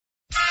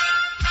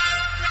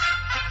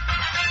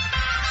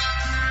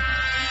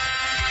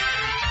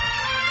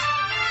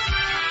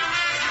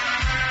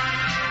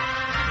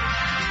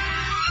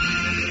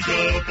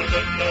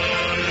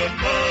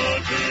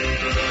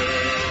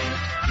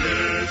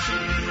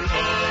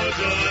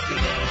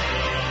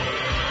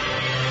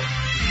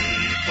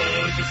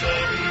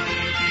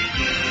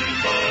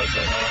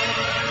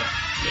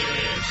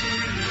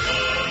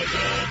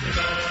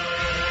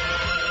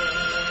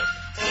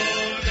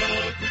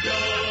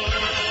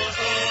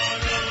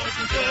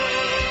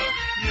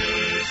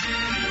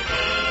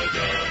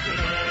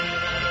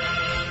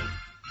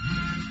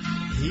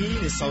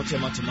Hii ni sauti ya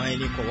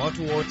matumaini kwa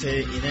watu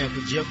wote,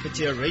 inayokujia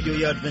kupitia Radio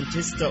ya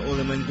Adventista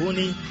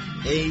Ulimwenguni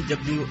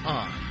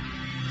AWR.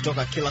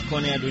 Kutoka kila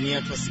kona ya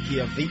dunia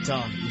twasikia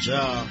vita,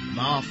 njaa,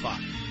 maafa.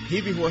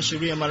 Hivi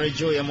huashiria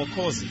marejeo ya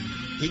Mwokozi.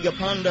 Piga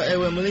panda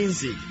ewe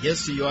mlinzi,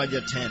 Yesu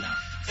yuaja tena.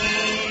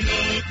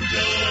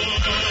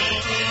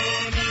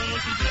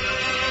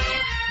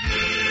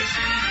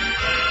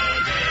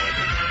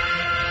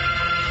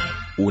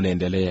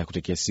 Unaendelea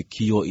kutekea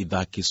sikio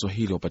idhaa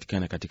Kiswahili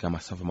upatikana katika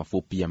masafa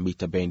mafupi ya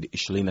mita band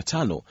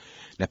 25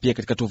 na pia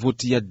katika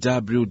tovuti ya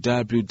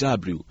www.awr.org.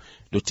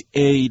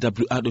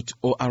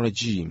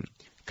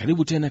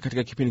 Karibu tena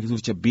katika kipindi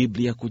kizuri cha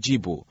Biblia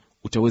Kujibu.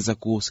 Utaweza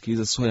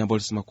kusikiliza swali ambalo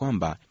linasema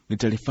kwamba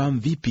nitalifahamu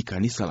vipi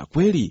kanisa la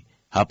kweli?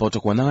 Hapa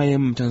utakuwa naye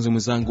mtangazaji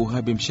mwenzangu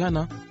Habi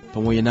Mshana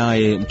pamoja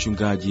naye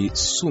mchungaji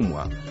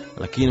Sumwa.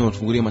 Lakini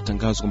watufungulia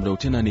matangazo kwa muda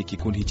tena ni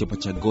kikundi hicho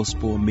cha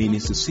Gospel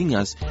Ministry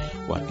Singers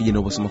wakija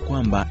na kusema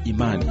kwamba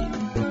imani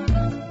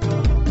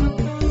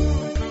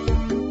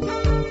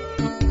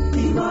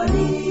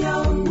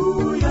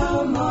yangu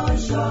ya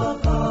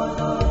mashaka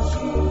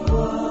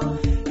shua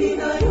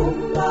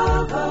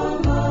inayumba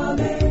kama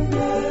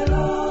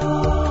bendera.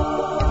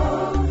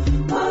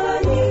 Mara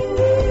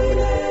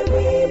nyingine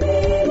mimi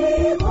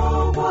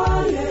niko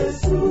kwa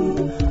Yesu,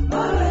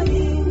 mara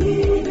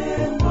nyingine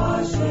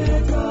kwa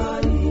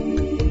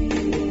shetani.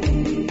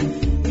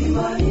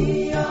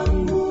 Imani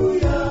yangu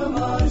ya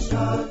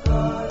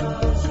mashaka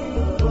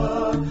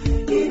shua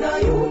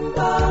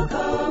inayumba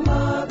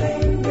kama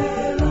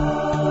bendera.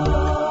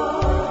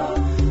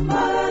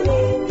 Mara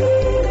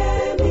nyingine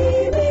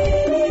mimi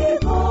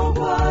niko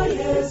kwa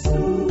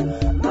Yesu,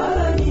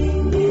 mara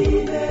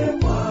nyingine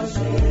kwa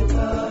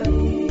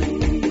shetani.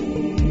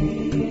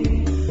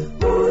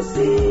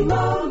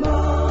 Usimama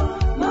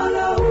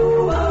mara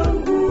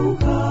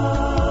huanguka,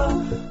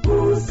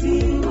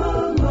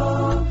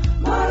 usimama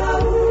mara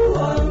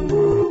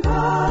huanguka.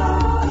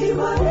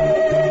 Imani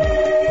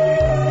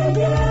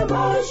yenye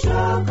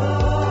mashaka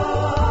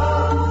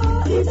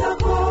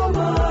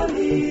itakoma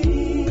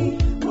lini?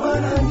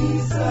 Bwana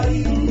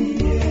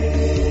nisaidie.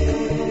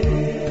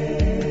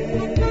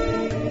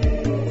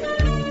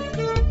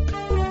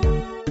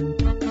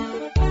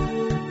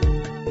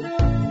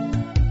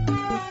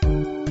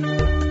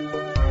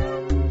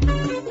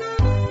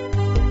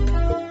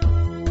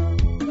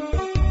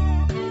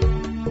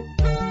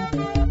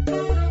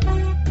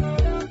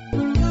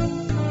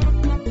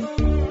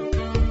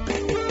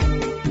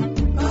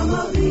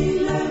 Kama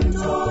vile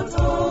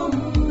mtoto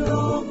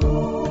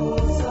mdogo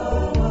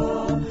sana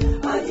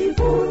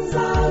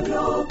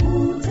ajifunzavyo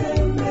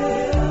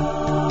kutembea,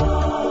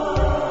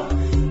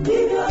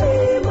 ndivyo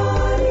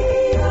imani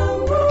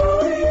yangu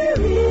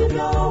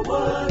ilivyo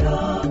Bwana,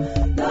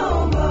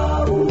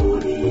 naomba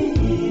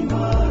uniimarishe.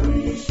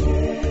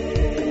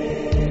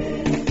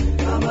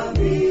 Kama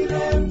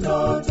vile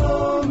mtoto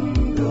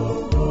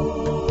mdogo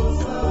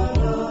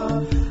sana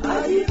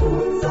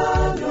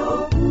ajifunzavyo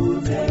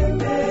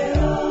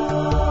kutembea,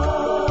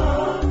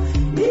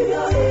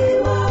 ndivyo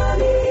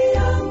imani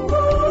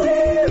yangu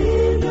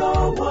ilivyo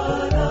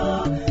Bwana,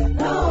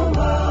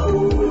 naomba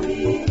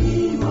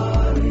uniimarishe.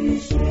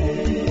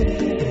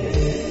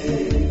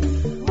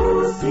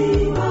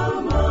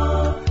 Usimama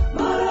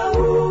mara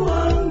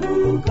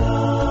huanguka,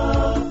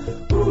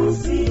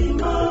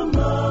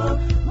 usimama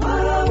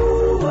mara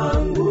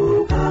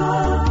huanguka.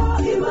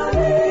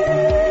 Imani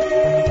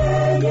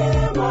yenye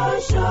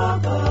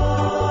mashaka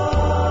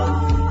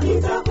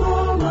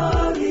itakoma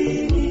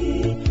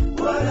lini?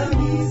 Bwana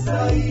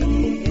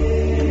nisaidie.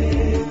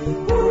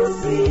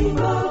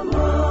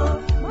 Usimama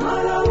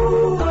mara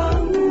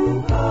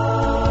huanguka,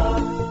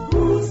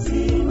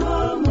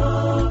 usimama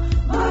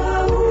mara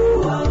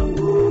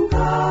huanguka.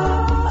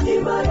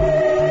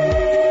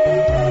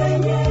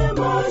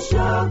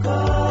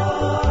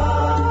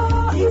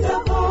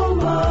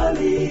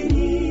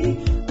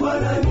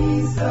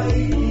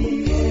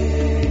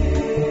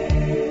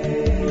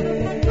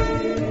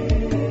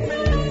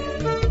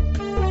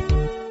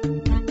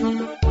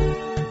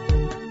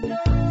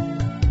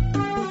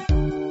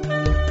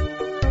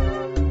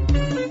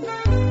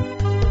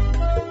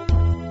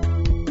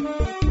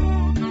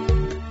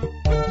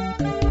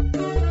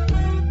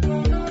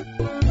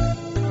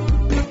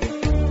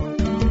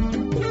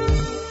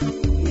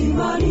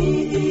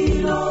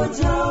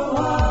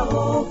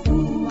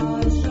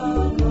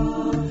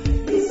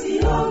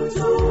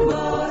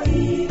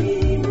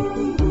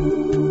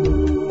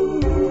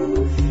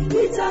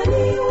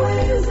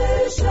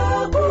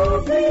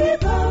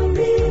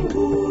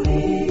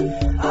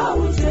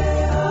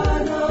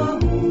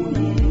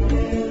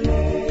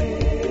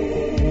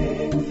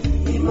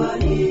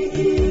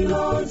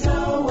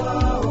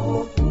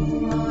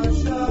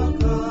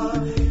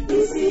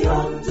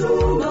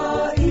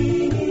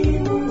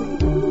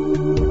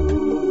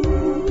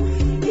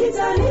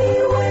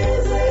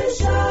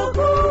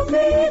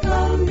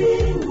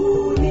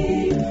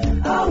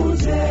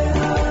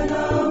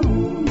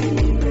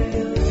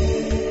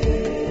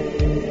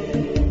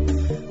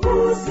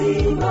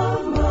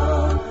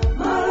 Usimama,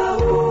 mara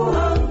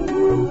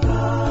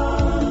huanguka.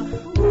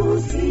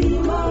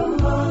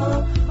 Usimama,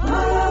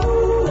 mara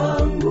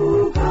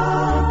huanguka.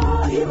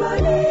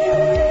 Imani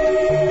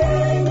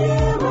yenye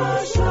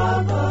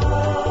mashaka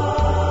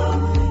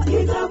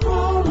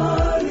itakoma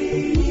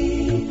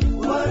lini?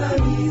 Bwana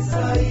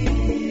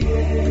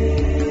nisaidie.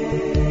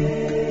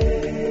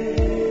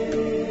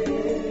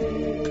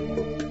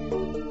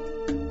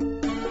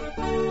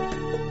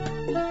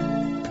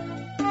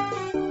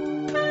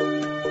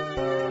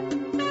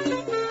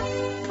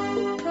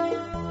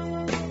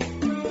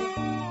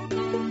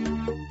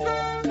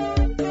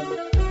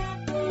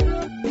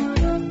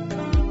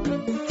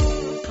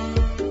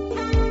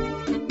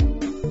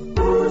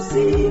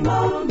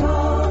 Usimama,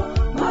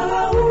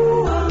 mara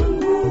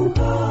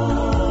huanguka.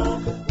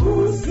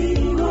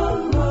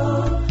 Usimama,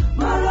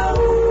 mara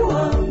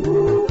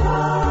huanguka.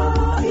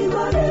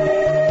 Imani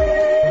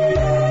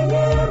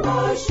yenye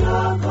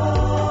mashaka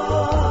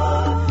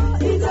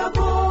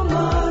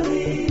itakoma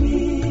lini?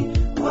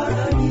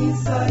 Bwana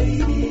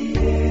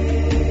nisaidie.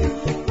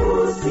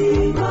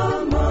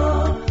 Usimama,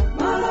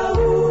 mara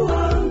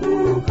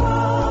huanguka.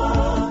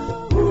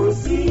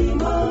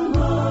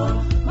 Usimama,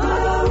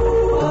 mara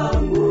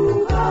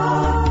huanguka.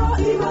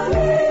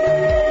 Imani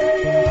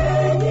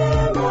yenye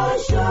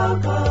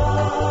mashaka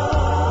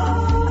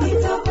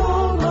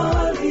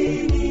itakoma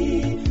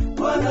lini?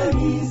 Bwana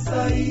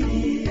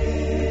nisaidie.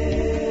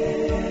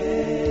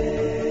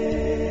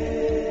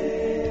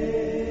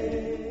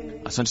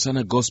 Asante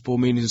sana Gospel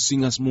Ministry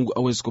Singers, Mungu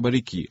aweze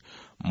kubariki.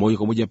 Moja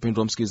kwa moja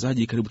mpendwa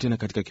msikilizaji, karibu tena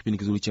katika kipindi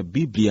kizuri cha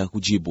Biblia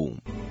Kujibu.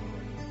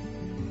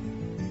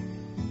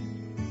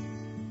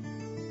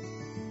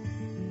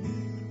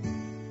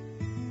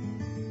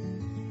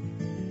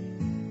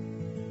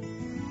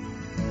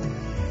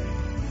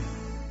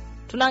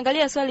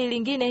 Tunaangalia swali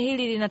lingine,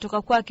 hili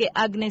linatoka kwake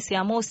Agnes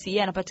Amosi,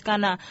 yeye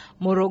anapatikana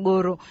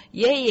Morogoro.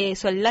 Yeye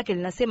swali lake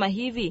linasema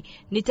hivi: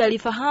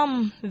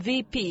 nitalifahamu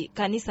vipi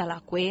kanisa la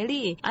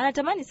kweli?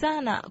 Anatamani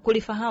sana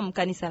kulifahamu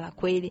kanisa la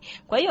kweli.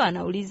 Kwa hiyo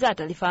anauliza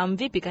atalifahamu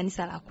vipi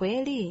kanisa la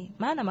kweli?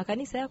 Maana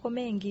makanisa yako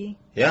mengi.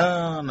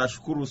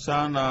 Nashukuru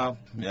sana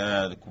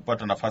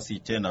kupata nafasi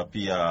tena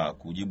pia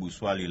kujibu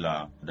swali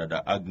la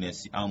dada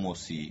Agnes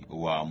Amosi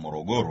wa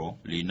Morogoro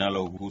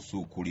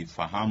linalohusu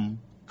kulifahamu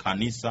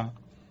kanisa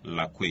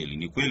la kweli.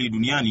 Ni kweli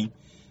duniani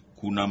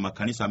kuna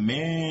makanisa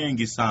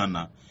mengi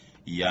sana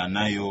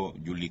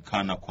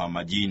yanayojulikana kwa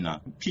majina.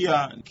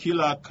 Pia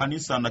kila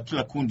kanisa na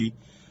kila kundi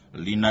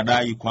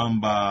linadai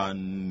kwamba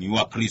ni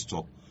wa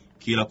Kristo.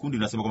 Kila kundi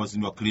linasema kwamba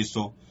ni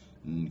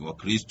wa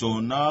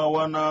Kristo na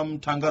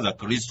wanamtangaza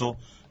Kristo,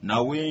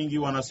 na wengi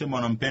wanasema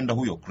wanampenda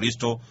huyo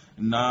Kristo,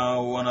 na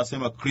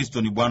wanasema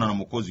Kristo ni Bwana na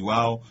Mwokozi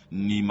wao.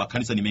 Ni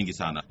makanisa ni mengi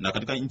sana, na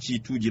katika nchi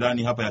tu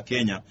jirani hapa ya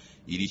Kenya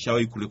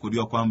ilishawahi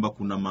kurekodiwa kwamba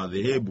kuna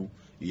madhehebu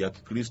ya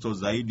Kristo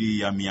zaidi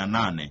ya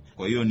 800.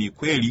 Kwa hiyo ni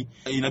kweli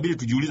inabidi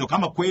tujiulize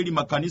kama kweli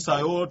makanisa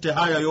yote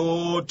haya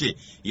yote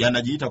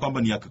yanajiita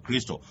kwamba ni ya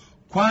Kristo,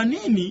 kwa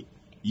nini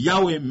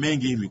yawe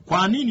mengi hivi?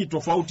 Kwa nini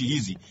tofauti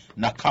hizi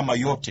na kama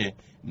yote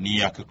ni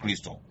ya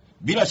Kristo?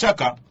 Bila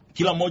shaka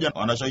kila mmoja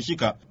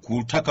anashawishika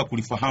kutaka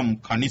kulifahamu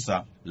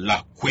kanisa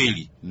la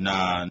kweli,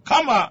 na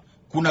kama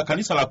kuna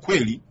kanisa la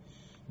kweli,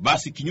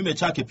 basi kinyume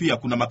chake pia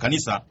kuna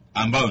makanisa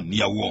ambayo ni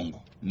ya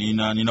uongo.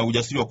 Nina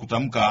ujasiri wa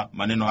kutamka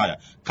maneno haya: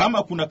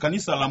 kama kuna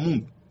kanisa la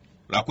Mungu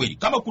la kweli,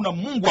 kama kuna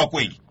Mungu wa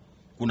kweli,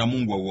 kuna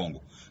Mungu wa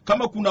uongo.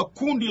 Kama kuna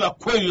kundi la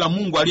kweli la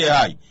Mungu aliye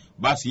hai,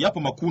 basi yapo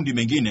makundi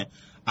mengine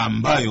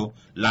ambayo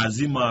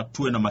lazima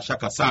tuwe na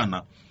mashaka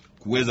sana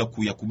kuweza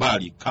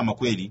kuyakubali kama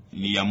kweli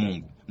ni ya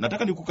Mungu.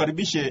 Nataka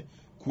nikukaribishe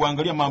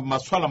kuangalia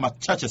masuala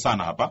machache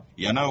sana hapa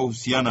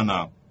yanayohusiana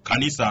na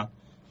kanisa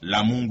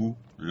la Mungu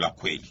la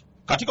kweli.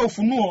 Katika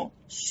Ufunuo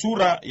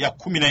sura ya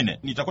 14,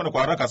 nitakwenda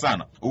kwa haraka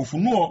sana.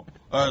 Ufunuo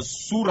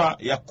sura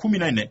ya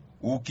 14,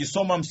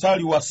 ukisoma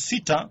mstari wa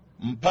 6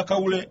 mpaka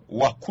ule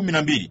wa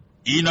 12,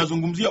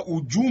 inazungumzia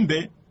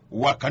ujumbe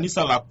wa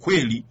kanisa la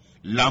kweli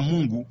la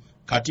Mungu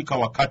katika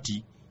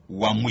wakati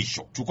wa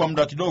mwisho. Chukua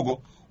muda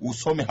kidogo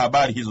usome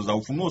habari hizo za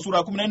Ufunuo sura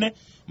ya 14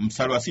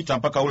 mstari wa 6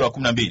 mpaka ule wa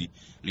 12.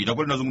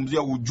 Litakuwa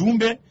linazungumzia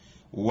ujumbe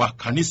wa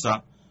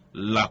kanisa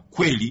la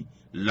kweli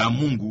la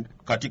Mungu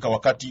katika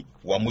wakati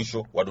wa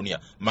mwisho wa dunia.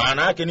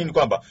 Maana yake nini?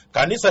 Kwamba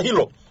kanisa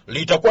hilo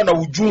litakuwa na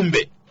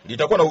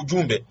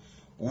ujumbe.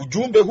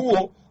 Ujumbe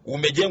huo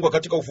umejengwa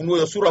katika Ufunuo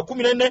ya sura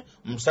 14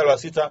 mstari wa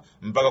 6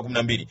 mpaka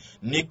 12.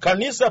 Ni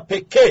kanisa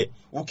pekee,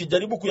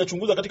 ukijaribu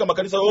kuyachunguza katika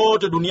makanisa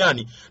yote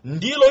duniani,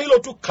 ndilo hilo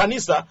tu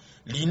kanisa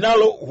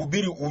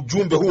linalohubiri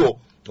ujumbe huo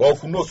wa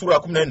Ufunuo sura ya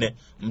 14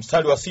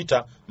 mstari wa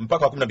 6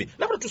 mpaka 12.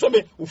 Labda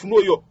tusome Ufunuo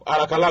hiyo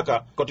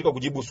haraka katika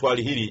kujibu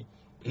swali hili.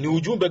 Ni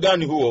ujumbe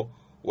gani huo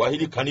wa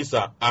hili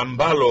kanisa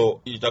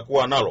ambalo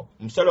litakuwa nalo?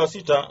 Mstari wa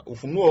 6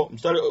 Ufunuo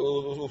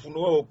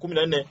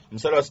 14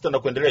 mstari wa 6 na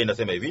kuendelea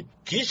inasema hivi: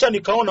 kisha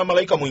nikaona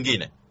malaika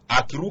mwingine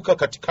akiruka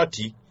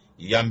katikati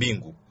ya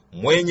mbingu,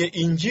 mwenye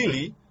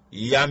injili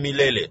ya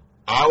milele,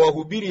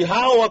 awahubiri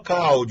hao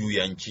wakao juu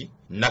ya nchi,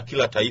 na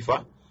kila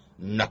taifa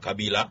na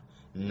kabila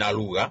na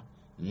lugha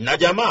na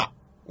jamaa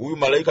Huyu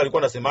malaika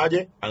alikuwa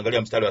anasemaje?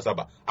 Angalia mstari wa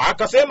 7.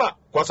 Akasema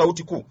kwa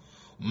sauti kuu,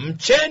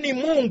 mcheni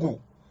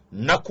Mungu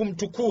na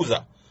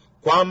kumtukuza,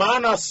 kwa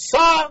maana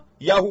saa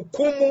ya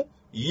hukumu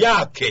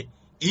yake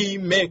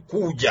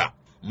imekuja.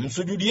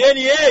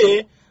 Msujudieni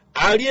yeye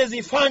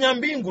aliyezifanya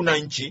mbingu na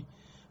nchi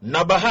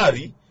na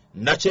bahari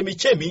na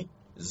chemichemi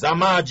za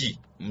maji.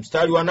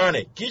 Mstari wa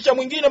 8. Kisha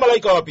mwingine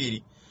malaika wa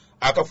pili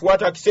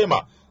akafuata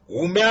akisema,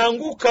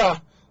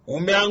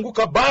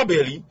 umeanguka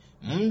Babeli,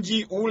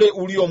 mji ule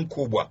ulio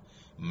mkubwa,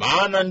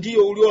 maana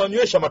ndio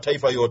ulioanywesha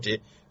mataifa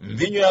yote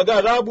mvinyo ya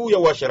ghadhabu ya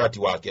uasherati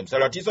wake.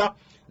 Mstari wa 9.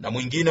 Na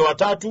mwingine wa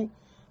tatu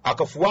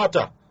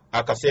akafuata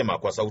akasema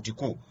kwa sauti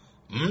kuu,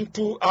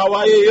 mtu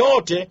awaye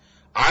yote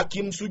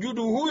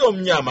akimsujudu huyo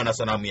mnyama na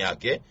sanamu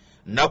yake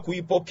na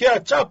kuipokea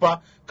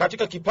chapa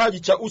katika kipaji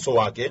cha uso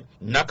wake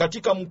na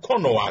katika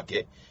mkono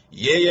wake,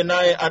 yeye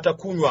naye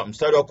atakunywa.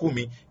 Mstari wa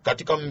 10.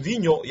 Katika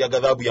mvinyo ya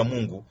ghadhabu ya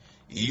Mungu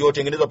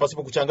iliyotengenezwa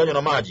pasipo kuchanganywa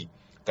na maji,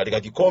 katika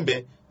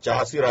kikombe cha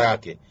hasira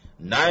yake,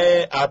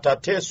 naye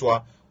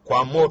atateswa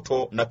kwa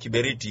moto na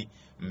kiberiti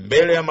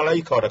mbele ya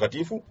malaika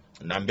watakatifu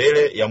na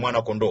mbele ya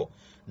mwana kondoo,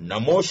 na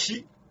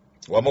moshi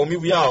wa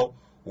maumivu yao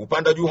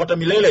upanda juu hata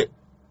milele,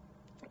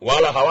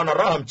 wala hawana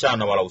raha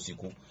mchana wala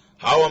usiku,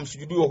 hawa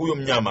msujudio huyo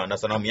mnyama na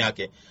sanamu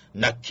yake,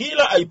 na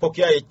kila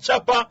aipokeaye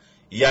chapa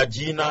ya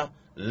jina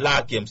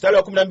lake. Mstari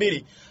wa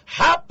 12.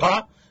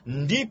 Hapa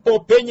ndipo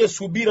penye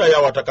subira ya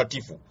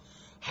watakatifu,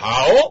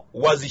 hao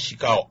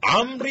wazishikao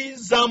amri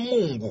za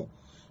Mungu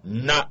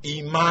na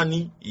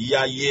imani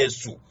ya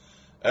Yesu.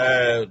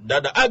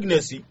 Dada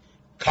Agnes,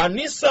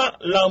 kanisa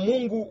la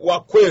Mungu wa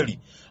kweli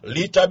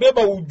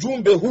litabeba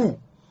ujumbe huu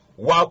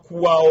wa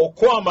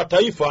kuwaokoa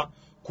mataifa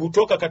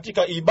kutoka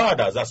katika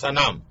ibada za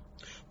sanamu,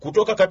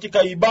 kutoka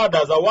katika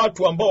ibada za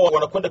watu ambao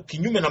wanakwenda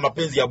kinyume na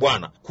mapenzi ya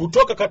Bwana,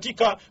 kutoka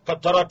katika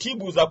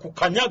taratibu za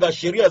kukanyaga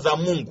sheria za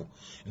Mungu.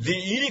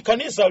 Hili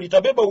kanisa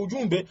litabeba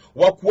ujumbe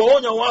wa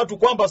kuwaonya watu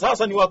kwamba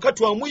sasa ni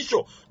wakati wa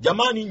mwisho.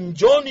 Jamani,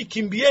 njoni,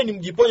 kimbieni,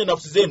 mjiponye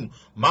nafsi zenu.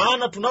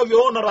 Maana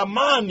tunavyoona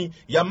ramani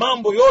ya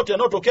mambo yote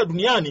yanayotokea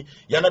duniani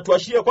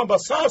yanatuashiria kwamba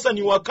sasa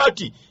ni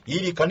wakati.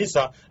 Hili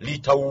kanisa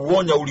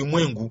litauonya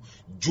ulimwengu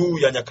juu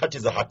ya nyakati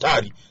za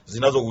hatari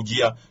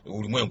zinazoujia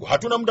ulimwengu.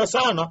 Hatuna muda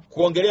sana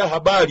kuongelea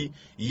habari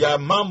ya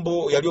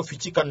mambo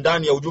yaliyofichika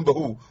ndani ya ujumbe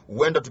huu.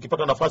 Huenda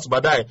tukipata nafasi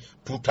baadaye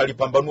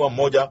tutalipambanua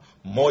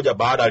moja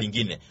baada ya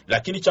lingine.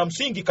 Lakini cha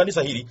msingi,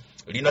 kanisa hili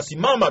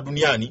linasimama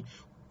duniani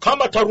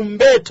kama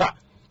tarumbeta,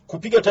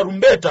 kupiga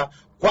tarumbeta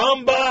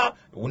kwamba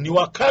ni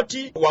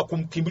wakati wa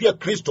kumkimbilia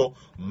Kristo,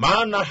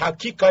 maana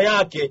hakika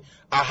yake,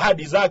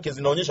 ahadi zake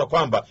zinaonyesha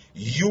kwamba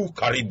yu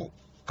karibu.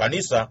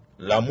 Kanisa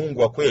la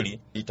Mungu wa kweli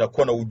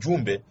litakuwa na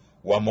ujumbe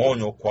wa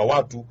maonyo kwa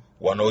watu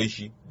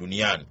wanaoishi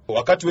duniani.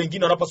 Wakati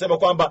wengine wanaposema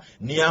kwamba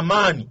ni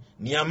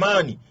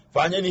amani,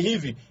 fanyeni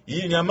hivi,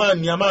 hii ni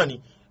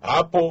amani,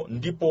 hapo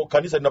ndipo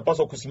kanisa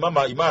linapaswa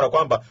kusimama imara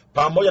kwamba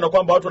pamoja na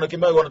kwamba watu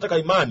wanataka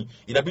imani,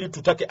 inabidi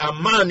tutake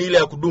amani ile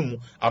ya kudumu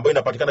ambayo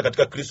inapatikana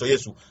katika Kristo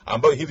Yesu,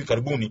 ambayo hivi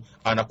karibuni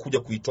anakuja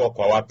kuitoa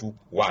kwa watu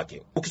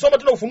wake. Ukisoma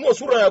tena Ufunuo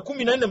sura ya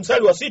 14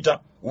 mstari wa 6,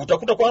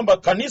 utakuta kwamba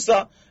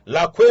kanisa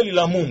la kweli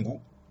la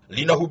Mungu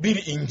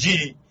linahubiri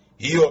injili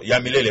hiyo ya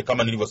milele.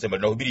 Kama nilivyosema,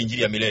 linahubiri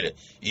injili ya milele.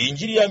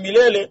 Injili ya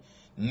milele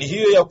ni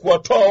hiyo ya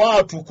kuwatoa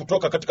watu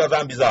kutoka katika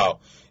dhambi zao.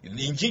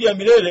 Injili ya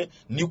milele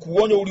ni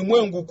kuonya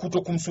ulimwengu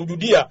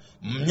kutokumsujudia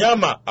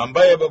mnyama,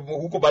 ambaye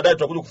huko baadaye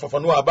tutakuja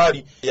kufafanua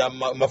habari ya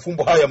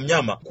mafumbo haya ya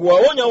mnyama.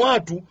 Kuwaonya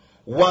watu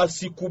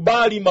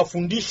wasikubali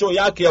mafundisho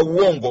yake ya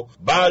uongo,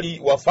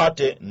 bali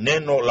wafate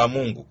neno la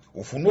Mungu.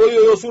 Ufunuo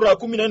hiyo sura ya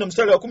 14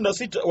 mstari wa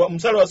 16,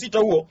 mstari wa 6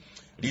 huo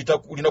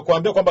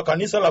linakuambia kwamba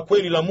kanisa la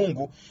kweli la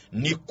Mungu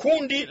ni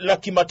kundi la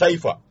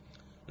kimataifa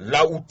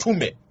la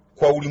utume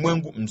kwa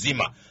ulimwengu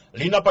mzima.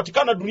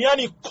 Linapatikana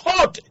duniani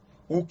kote.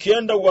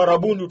 Ukienda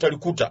Uarabuni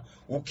utalikuta,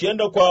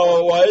 ukienda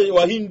kwa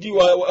Wahindi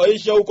wa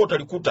Asia huko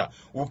utalikuta,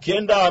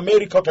 ukienda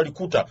Amerika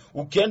utalikuta,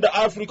 ukienda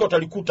Afrika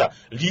utalikuta.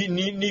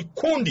 Ni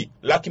kundi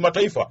la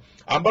kimataifa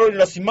ambalo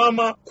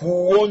linasimama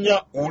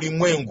kuonya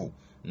ulimwengu.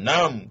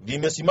 Naam,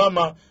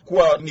 limesimama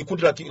kuwa ni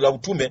kundi la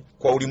utume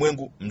kwa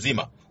ulimwengu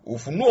mzima.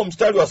 Ufunuo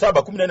mstari wa 7,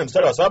 14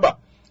 mstari wa 7,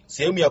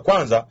 sehemu ya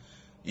kwanza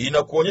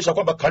inakuonyesha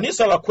kwamba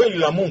kanisa la kweli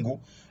la Mungu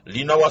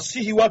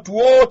linawasihi watu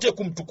wote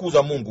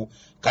kumtukuza Mungu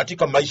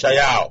katika maisha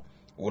yao.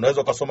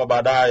 Unaweza kusoma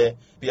baadaye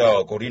pia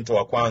Wakorinto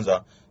wa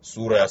kwanza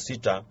sura ya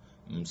 6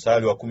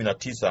 mstari wa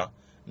 19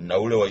 na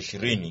ule wa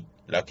 20,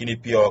 lakini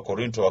pia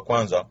Wakorinto wa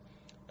kwanza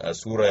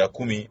sura ya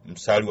 10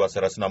 mstari wa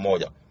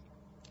 31.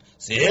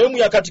 Sehemu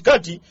ya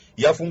katikati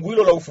ya fungu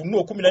hilo la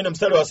Ufunuo 14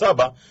 mstari wa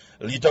 7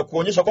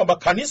 litakuonyesha kwamba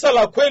kanisa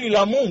la kweli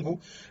la Mungu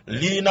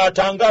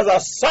linatangaza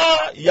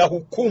saa ya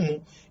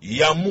hukumu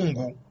ya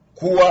Mungu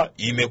kuwa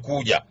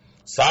imekuja.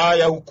 Saa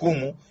ya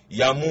hukumu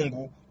ya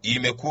Mungu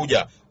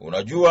imekuja.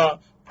 Unajua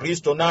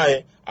Kristo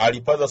naye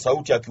alipaza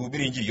sauti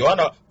akihubiri injili.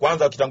 Yohana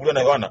kwanza akitangulia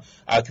na Yohana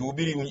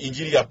akihubiri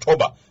injili ya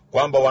toba,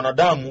 kwamba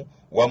wanadamu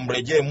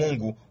wamrejee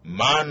Mungu,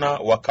 maana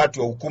wakati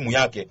wa hukumu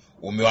yake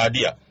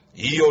umewadia.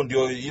 Hilo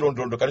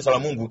ndio kanisa la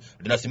Mungu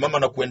linasimama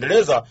na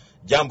kuendeleza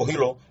jambo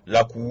hilo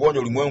la kuuonya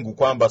ulimwengu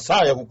kwamba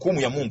saa ya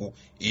hukumu ya Mungu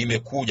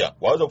imekuja.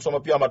 Waweza kusoma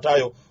pia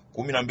Mathayo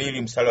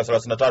 12 mstari wa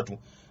 33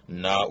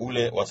 na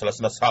ule wa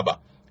 37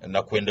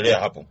 na kuendelea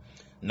hapo.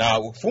 Na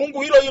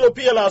fungu hilo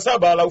pia la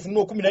 7 la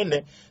Ufunuo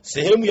 14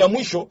 sehemu ya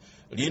mwisho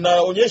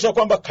linaonyesha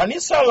kwamba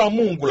kanisa la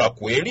Mungu la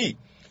kweli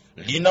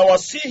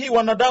linawasihi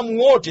wanadamu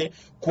wote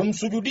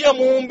kumsujudia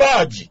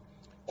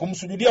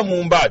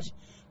muumbaji.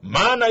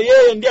 Maana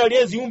yeye ndiye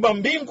aliyeziumba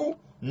mbingu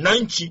na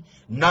nchi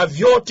na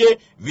vyote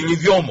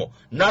vilivyomo,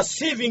 na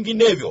si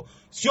vinginevyo,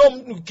 sio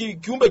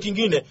kiumbe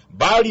kingine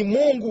bali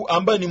Mungu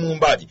ambaye ni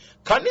muumbaji.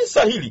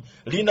 Kanisa hili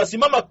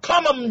linasimama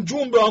kama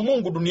mjumbe wa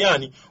Mungu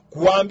duniani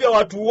kuwaambia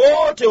watu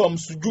wote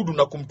wamsujudu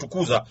na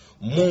kumtukuza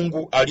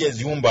Mungu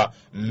aliyeziumba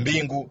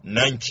mbingu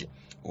na nchi.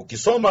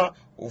 Ukisoma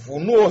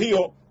Ufunuo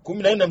hiyo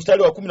 14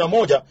 mstari wa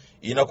 11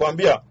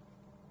 inakwambia,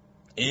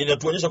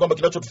 inatuonyesha kwamba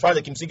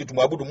kinachotufanya kimsingi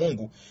tumwabudu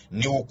Mungu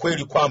ni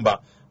ukweli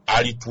kwamba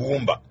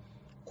alituumba.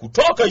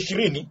 Kutoka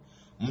 20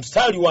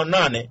 mstari wa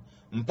 8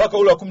 mpaka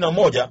ule wa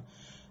 11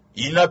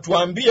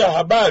 inatuambia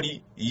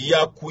habari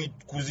ya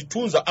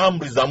kuzitunza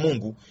amri za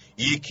Mungu,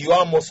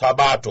 ikiwamo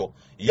sabato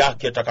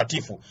yake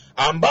takatifu,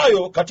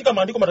 ambayo katika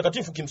maandiko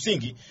matakatifu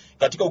kimsingi,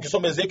 katika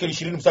ukisoma Ezekiel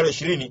 20 mstari wa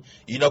 20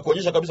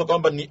 inakuonyesha kabisa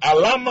kwamba ni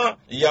alama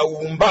ya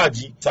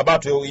uumbaji.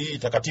 Sabato hii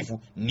takatifu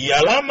ni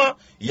alama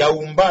ya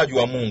uumbaji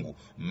wa Mungu.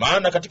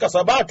 Maana katika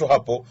sabato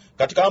hapo,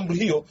 katika amri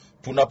hiyo,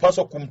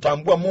 tunapaswa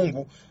kumtambua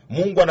Mungu.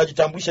 Mungu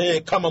anajitambulisha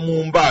yeye kama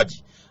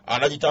muumbaji,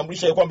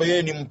 anajitambulisha kwamba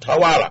yeye ni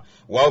mtawala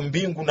wa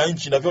mbingu na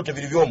nchi na vyote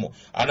vilivyomo,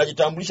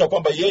 anajitambulisha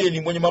kwamba yeye ni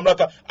mwenye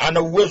mamlaka,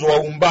 ana uwezo wa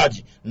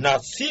uumbaji, na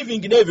si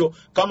vinginevyo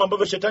kama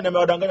ambavyo shetani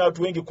amewadanganya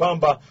watu wengi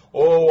kwamba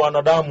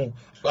wanadamu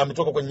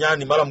ametoka kwenye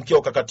nyani, mara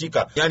mkeo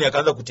kakatika, nyani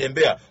akaanza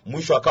kutembea,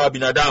 mwisho akawa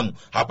binadamu.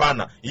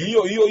 Hapana,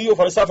 hiyo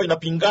falsafa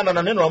inapingana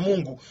na neno la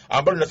Mungu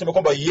ambalo linasema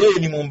kwamba yeye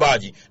ni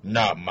muumbaji.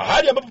 Na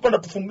mahali ambapo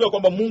panatufungulia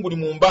kwamba Mungu ni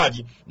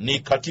muumbaji ni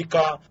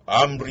katika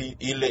amri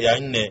ile ya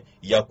 4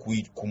 ya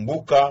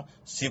kuikumbuka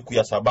siku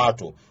ya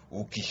sabato.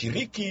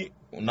 Ukishiriki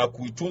na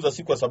kuitunza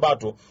siku ya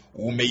sabato,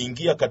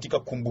 umeingia katika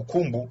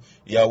kumbukumbu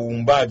ya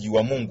uumbaji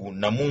wa Mungu,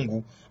 na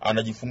Mungu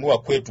anajifunua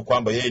kwetu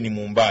kwamba yeye ni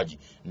muumbaji.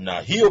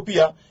 Na hiyo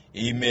pia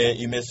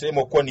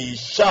imesemwa kuwa ni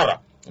ishara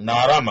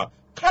na alama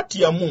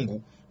kati ya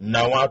Mungu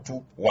na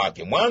watu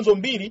wake. Mwanzo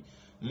 2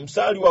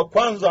 mstari wa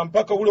 1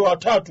 mpaka ule wa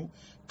 3,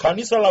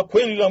 kanisa la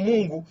kweli la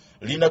Mungu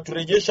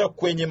linaturejesha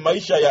kwenye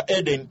maisha ya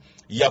Eden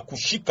ya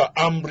kushika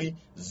amri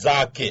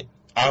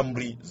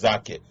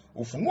zake.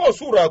 Ufunuo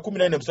sura ya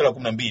 14 mstari wa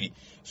 12,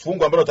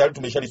 fungu ambalo tayari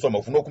tumeshalisoma.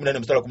 Ufunuo 14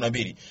 mstari wa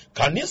 12,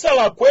 kanisa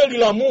la kweli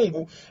la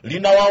Mungu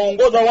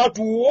linawaongoza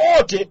watu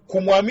wote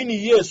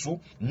kumwamini Yesu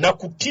na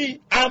kutii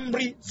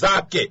amri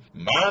zake.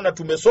 Maana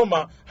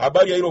tumesoma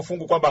habari ya hilo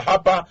fungu kwamba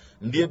hapa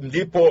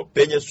ndipo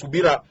penye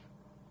subira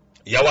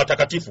ya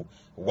watakatifu.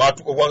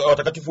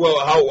 Watakatifu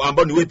hao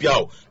ambao ni wepi?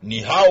 Hao ni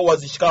hao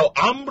wazishikao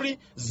amri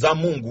za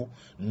Mungu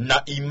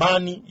na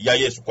imani ya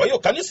Yesu. Kwa hiyo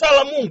kanisa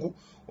la Mungu,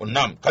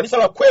 kanisa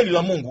la kweli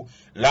la Mungu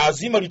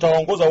lazima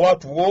litawaongoza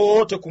watu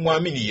wote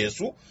kumwamini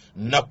Yesu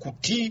na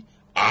kutii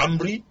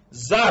amri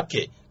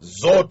zake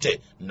zote.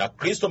 Na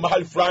Kristo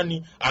mahali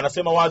fulani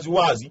anasema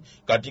wazi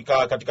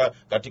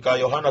katika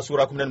Yohana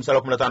sura 14 mstari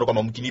wa 15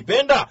 kwamba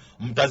mkinipenda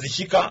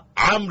mtazishika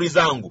amri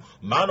zangu.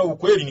 Maana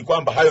ukweli ni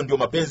kwamba hayo ndio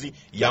mapenzi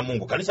ya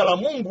Mungu. Kanisa la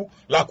Mungu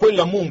la kweli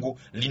la Mungu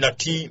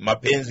linatii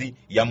mapenzi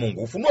ya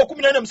Mungu. Ufunuo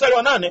 14 mstari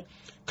wa 8,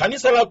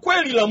 kanisa la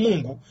kweli la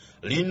Mungu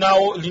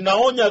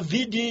linaonya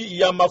dhidi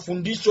ya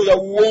mafundisho ya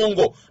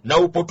uongo na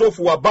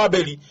upotofu wa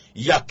Babeli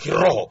ya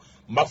kiroho.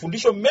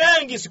 Mafundisho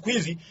mengi siku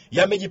hizi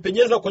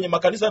yamejipenyeza kwenye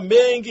makanisa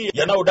mengi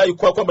yanayodai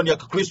kwamba ni ya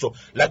Kristo,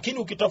 lakini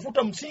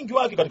ukitafuta msingi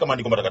wake katika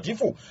maandiko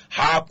matakatifu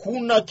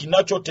hakuna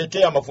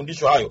kinachotetea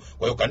mafundisho hayo.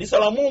 Kwa hiyo kanisa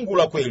la Mungu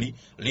la kweli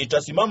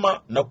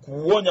litasimama na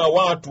kuonya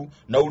watu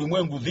na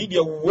ulimwengu dhidi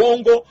ya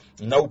uongo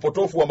na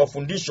upotofu wa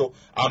mafundisho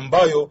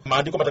ambayo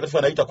maandiko matakatifu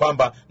yanaita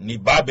kwamba ni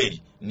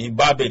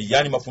Babeli,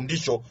 yani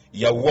mafundisho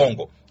ya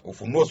uongo.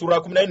 Ufunuo sura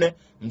ya 14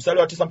 mstari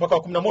wa 9 mpaka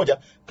wa 11,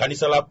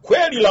 kanisa la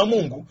kweli la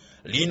Mungu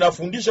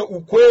linafundisha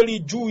ukweli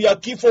juu ya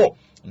kifo.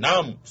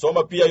 Naam,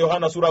 soma pia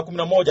Yohana sura ya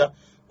 11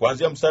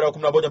 kuanzia mstari wa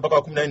 11 mpaka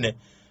wa 14,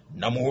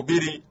 na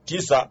Mhubiri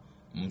 9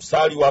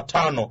 mstari wa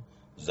 5,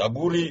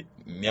 Zaburi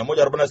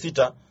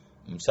 146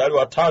 mstari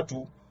wa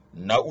 3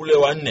 na ule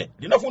wa 4.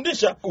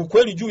 Linafundisha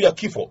ukweli juu ya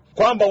kifo,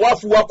 kwamba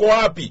wafu wako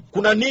wapi,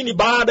 kuna nini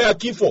baada ya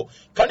kifo.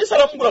 Kanisa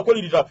la Mungu la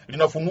kweli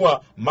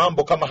linafunua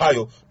mambo kama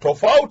hayo,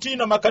 tofauti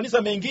na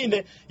makanisa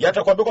mengine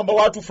yatakwambia kwamba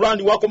watu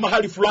fulani wako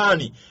mahali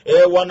fulani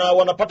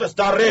wanapata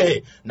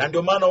starehe. Na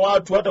ndio maana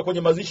watu hata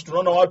kwenye mazishi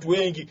tunaona watu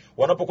wengi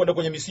wanapokwenda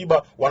kwenye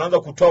misiba wanaanza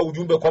kutoa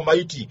ujumbe kwa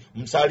maiti,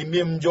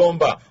 msalimie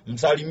mjomba,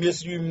 msalimie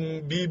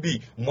sijui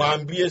bibi,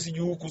 mwambie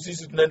sijui huku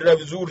sisi tunaendelea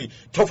vizuri.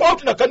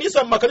 Tofauti na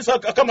makanisa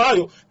kama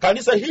hayo,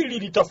 kanisa hili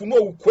litafunua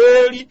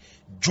ukweli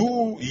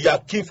juu ya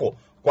kifo,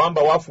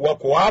 kwamba wafu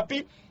wako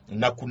wapi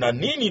na kuna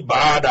nini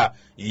baada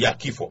ya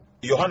kifo.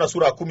 Yohana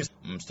sura ya 10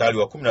 mstari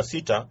wa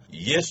 16,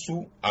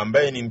 Yesu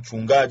ambaye ni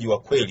mchungaji wa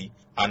kweli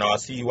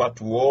anawasihi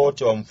watu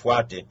wote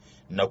wamfuate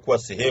na kuwa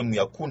sehemu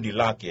ya kundi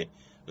lake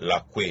la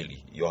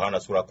kweli. Yohana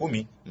sura ya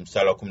 10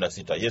 mstari wa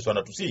 16. Yesu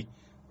anatusihi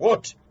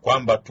wote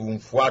kwamba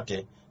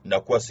tumfuate na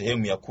kuwa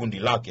sehemu ya kundi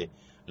lake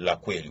la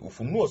kweli.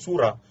 Ufunuo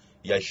sura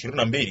ya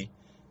 22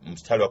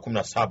 mstari wa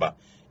 17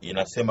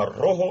 inasema,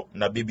 Roho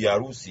na bibi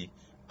harusi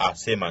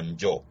asema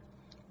njoo.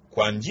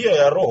 Kwa njia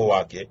ya Roho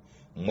wake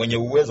mwenye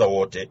uweza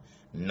wote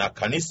na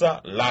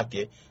kanisa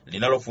lake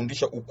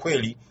linalofundisha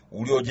ukweli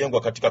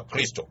uliojengwa katika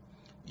Kristo,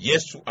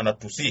 Yesu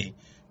anatusihi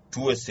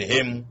tuwe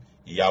sehemu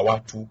ya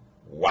watu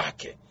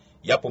wake.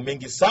 Yapo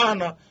mengi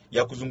sana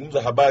ya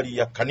kuzungumza habari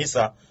ya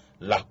kanisa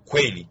la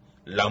kweli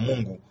la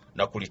Mungu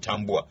na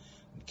kulitambua.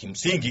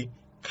 Kimsingi,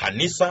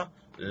 kanisa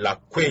la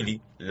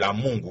kweli la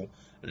Mungu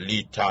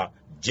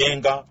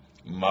litajenga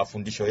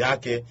mafundisho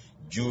yake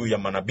juu ya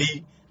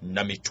manabii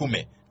na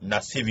mitume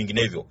na si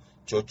vinginevyo.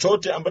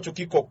 Chochote ambacho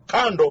kiko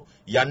kando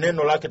ya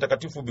neno lake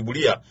takatifu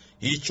Biblia,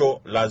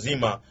 hicho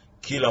lazima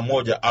kila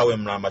moja awe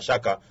mna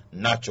mashaka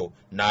nacho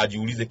na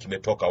ajiulize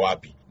kimetoka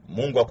wapi.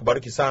 Mungu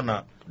akubariki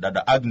sana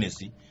dada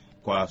Agnes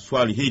kwa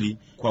swali hili.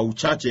 Kwa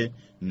uchache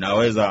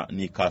naweza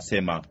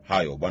nikasema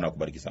hayo. Bwana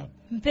akubariki sana.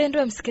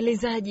 Mpendwa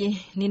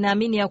msikilizaji,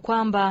 ninaamini ya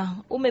kwamba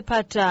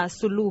umepata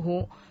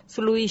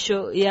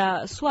suluhisho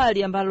ya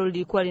swali ambalo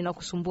lilikuwa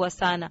linakusumbua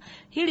sana.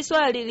 Hili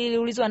swali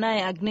liliulizwa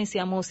naye Agnes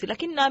Amosi,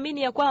 lakini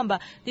naamini ya kwamba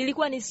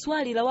lilikuwa ni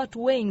swali la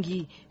watu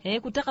wengi,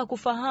 kutaka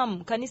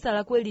kufahamu kanisa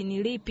la kweli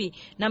ni lipi,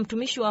 na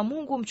mtumishi wa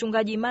Mungu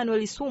mchungaji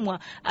Emmanuel Sumwa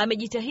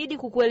amejitahidi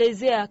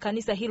kukuelezea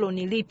kanisa hilo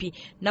ni lipi,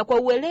 na kwa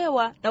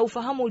uelewa na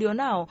ufahamu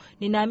ulionao,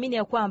 ninaamini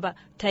ya kwamba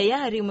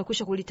tayari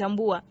umekwisha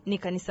kulitambua ni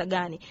kanisa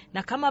gani.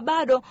 Na kama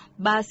bado,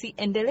 basi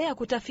endelea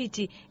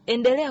kutafiti,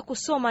 endelea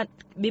kusoma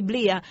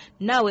Biblia,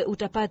 nawe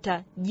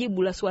utapata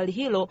jibu la swali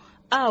hilo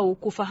au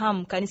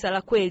kufahamu kanisa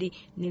la kweli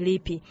ni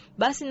lipi.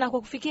 Basi na kwa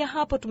kufikia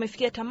hapo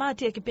tumefikia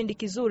tamati ya kipindi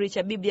kizuri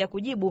cha Biblia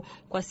Kujibu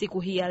kwa siku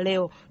hii ya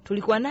leo.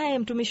 Tulikuwa naye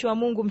mtumishi wa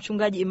Mungu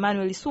mchungaji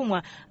Emmanuel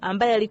Sumwa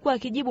ambaye alikuwa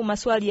akijibu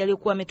maswali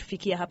yaliyokuwa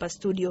ametufikia hapa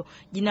studio.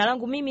 Jina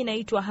langu mimi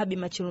naitwa Habi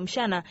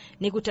Machilumshana,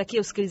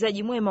 nikutakia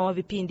usikilizaji mwema wa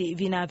vipindi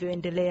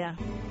vinavyoendelea.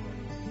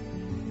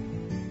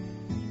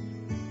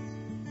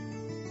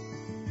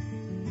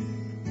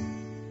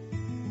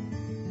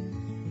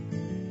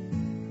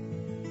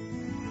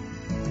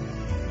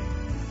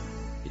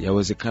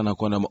 Yawezekana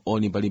kuwa na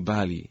maoni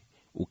mbalimbali,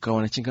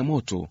 ukawa na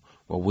changamoto,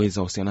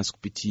 waweza wasiliana nasi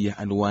kupitia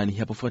anwani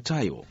hapo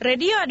fuatayo: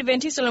 Radio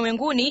Adventista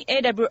Ulimwenguni,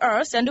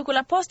 AWR, sanduku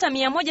la posta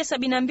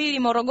 172,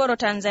 Morogoro,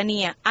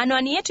 Tanzania.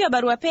 Anwani yetu ya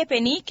barua pepe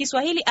ni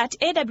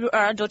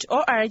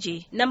kiswahili@awr.org.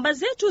 Namba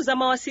zetu za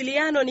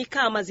mawasiliano ni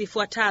kama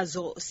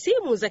zifuatazo: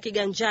 simu za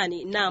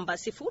kiganjani namba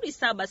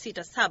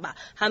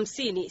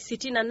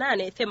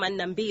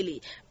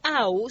 0767506882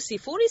 au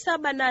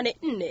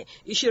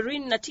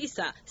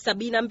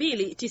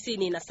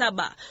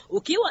 0784297297.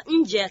 Ukiwa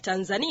nje ya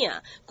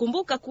Tanzania,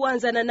 kumbuka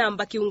kuanza na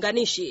namba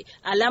kiunganishi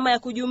alama ya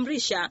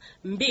kujumlisha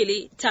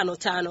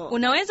 255.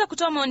 Unaweza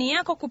kutoa maoni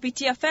yako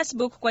kupitia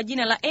Facebook kwa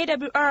jina la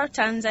AWR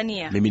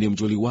Tanzania. Mimi ni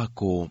mjoli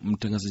wako,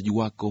 mtangazaji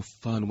wako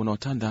Fano Mwana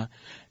Watanda,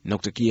 na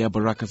kutakia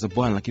baraka za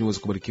Bwana, lakini uweze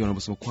kubarikiwa na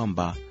kusema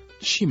kwamba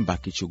Chimba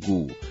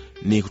Kichuguu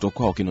ni kutoka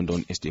kwa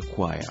Kinondoni SD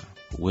Choir.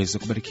 Uweze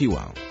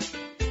kubarikiwa.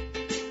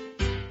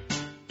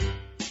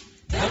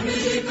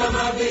 Dhambi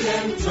kama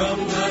vile mto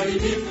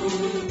mharibifu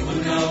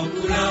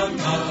unaokula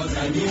mbao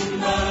za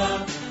nyumba,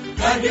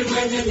 kadri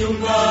mwenye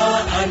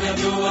nyumba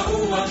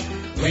anavyowaua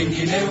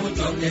wengine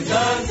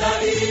hutokeza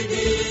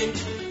zaidi.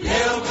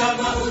 Leo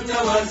kama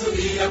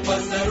utawazuia kwa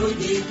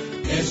saruji,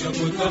 kesho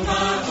kutwa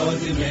mbao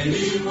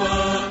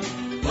zimeliwa.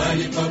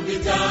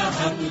 Walipopita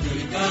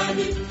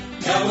hakujulikani,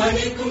 dawa ni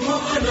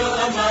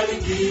kumuondoa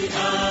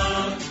Malkia.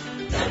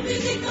 Dhambi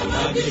ni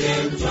kama vile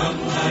mto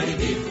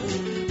mharibifu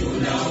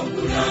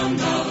unaokula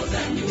mbao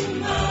za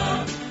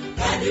nyumba,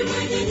 kadri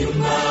mwenye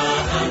nyumba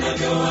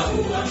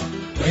anavyowaua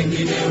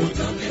wengine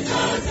hutokeza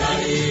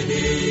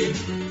zaidi.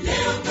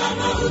 Leo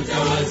kama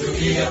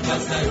utawazuia kwa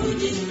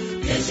saruji,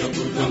 kesho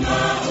kutwa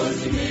mbao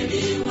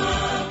zimeliwa.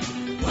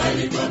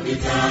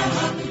 Walipopita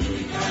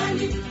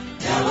hakujulikani,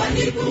 dawa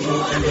ni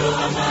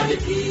kumuondoa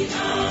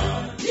Malkia.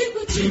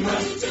 Nikuchimba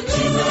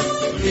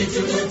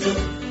kichukutu,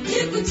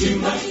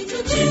 nikuchimba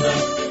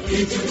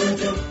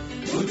kichukutu,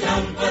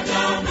 utampata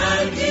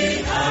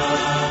Malkia.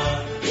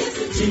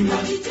 Yesu chimba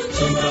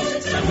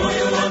cha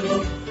moyo wangu,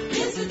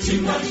 Yesu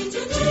chimba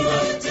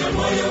cha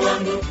moyo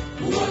wangu,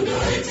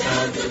 uondoe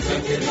chanzo cha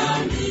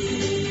dhambi.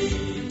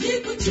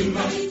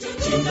 Nikuchimba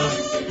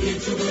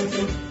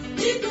kichukutu,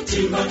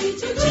 nikuchimba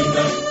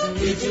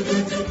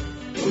kichukutu,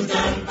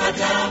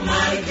 utampata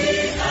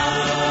Malkia.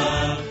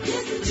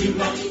 Yesu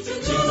chimba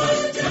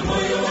cha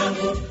moyo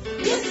wangu,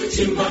 Yesu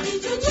chimba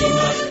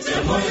cha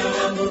moyo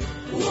wangu,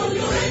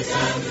 uondoe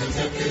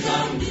chanzo cha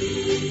dhambi.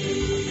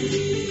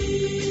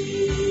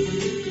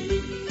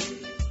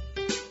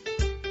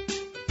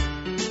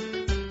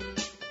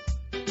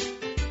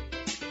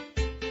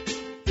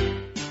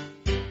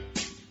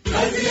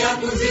 kazi ya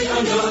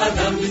kuziondoa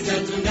dhambi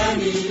zetu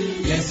ndani,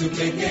 Yesu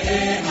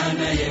pekee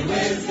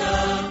anayeweza.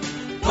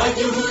 Kwa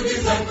juhudi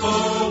zako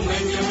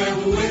mwenyewe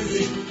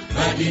huwezi,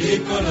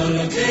 badiliko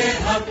lolote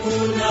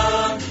hakuna.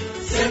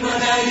 Sema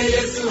naye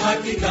Yesu,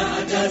 hakika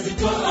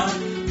atazitoa,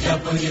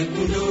 japo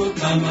nyekundu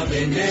kama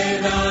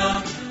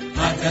bendera,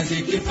 hata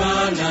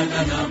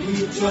zikifanana na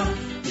mchwa,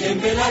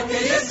 jembe lake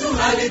Yesu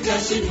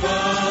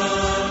halitashindwa.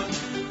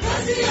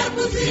 Kazi ya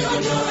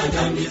kuziondoa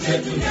dhambi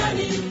zetu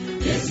ndani,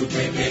 Yesu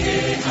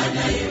pekee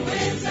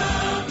anayeweza.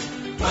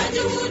 Kwa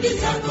juhudi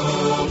zako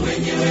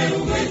mwenyewe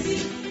huwezi,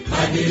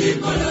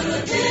 badiliko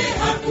lolote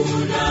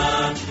hakuna.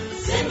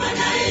 Sema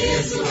naye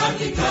Yesu,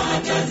 hakika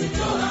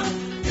atazitoa,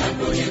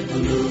 japo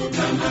nyekundu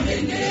kama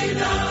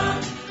bendera,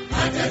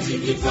 hata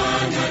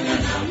zikifanana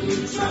na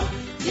mchwa,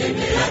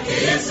 jembe lake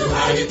Yesu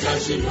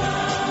halitashindwa.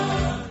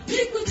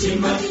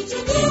 Nikuchimba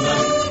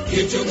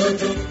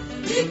kichungutu,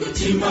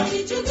 nikuchimba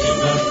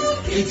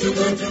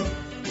kichungutu,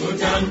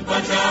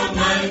 utampata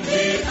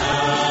Malkia.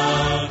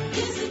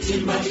 Yesu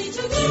chimba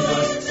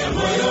cha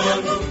moyo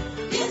wangu,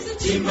 Yesu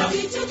chimba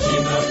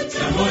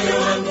cha moyo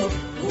wangu,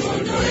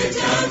 uondoe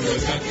chanzo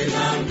cha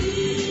dhambi.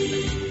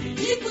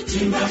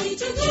 Nikuchimba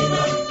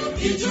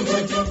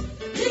kichungutu,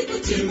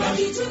 nikuchimba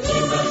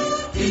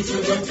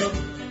kichungutu,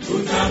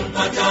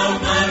 utampata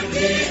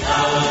Malkia.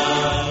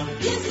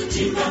 Yesu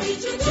chimba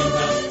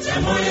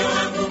cha moyo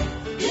wangu,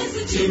 Yesu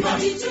chimba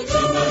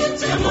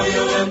cha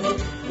moyo wangu,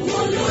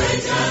 uondoe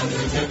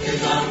chanzo cha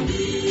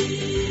dhambi.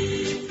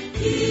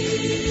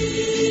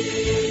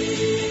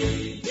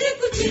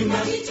 Nikuchimba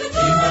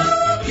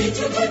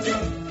kichungutu,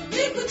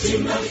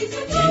 nikuchimba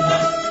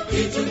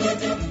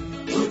kichungutu,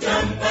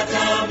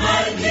 utampata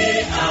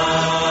Malkia.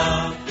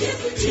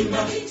 Yesu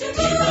chimba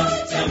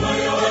cha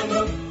moyo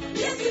wangu,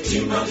 Yesu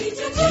chimba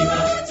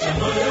cha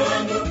moyo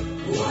wangu,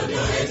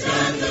 uondoe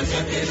chanzo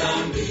cha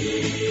dhambi.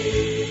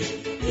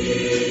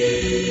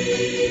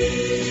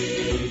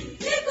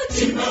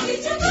 Nikuchimba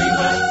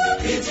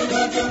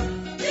kichungutu,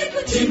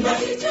 nikuchimba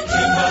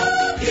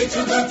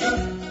kichungutu,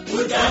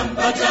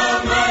 utampata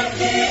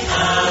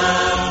Malkia.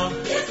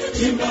 Yesu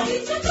chimba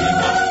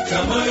cha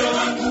moyo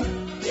wangu,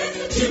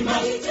 Yesu chimba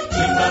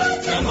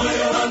cha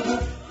moyo wangu,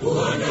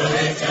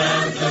 uondoe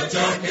chanzo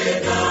chake